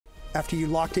After you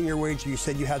locked in your wager, you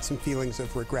said you had some feelings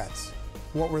of regrets.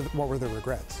 What were the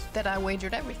regrets? That I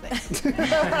wagered everything.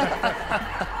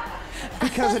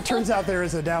 Because it turns out there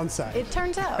is a downside. It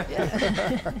turns out,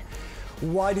 yeah.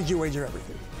 Why did you wager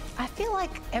everything? I feel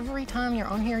like every time you're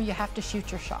on here, you have to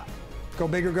shoot your shot. Go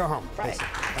big or go home. Right.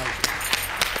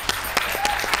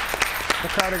 The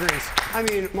crowd agrees. I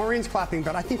mean, Maureen's clapping,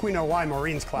 but I think we know why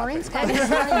Maureen's clapping. Maureen's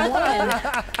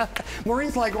clapping.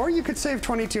 Maureen's like, or you could save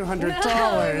 $2,200.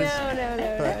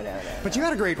 No. But you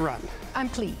had a great run. I'm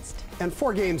pleased. And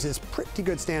 4 games is pretty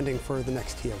good standing for the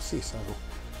next TOC, so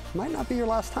might not be your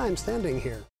last time standing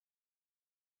here.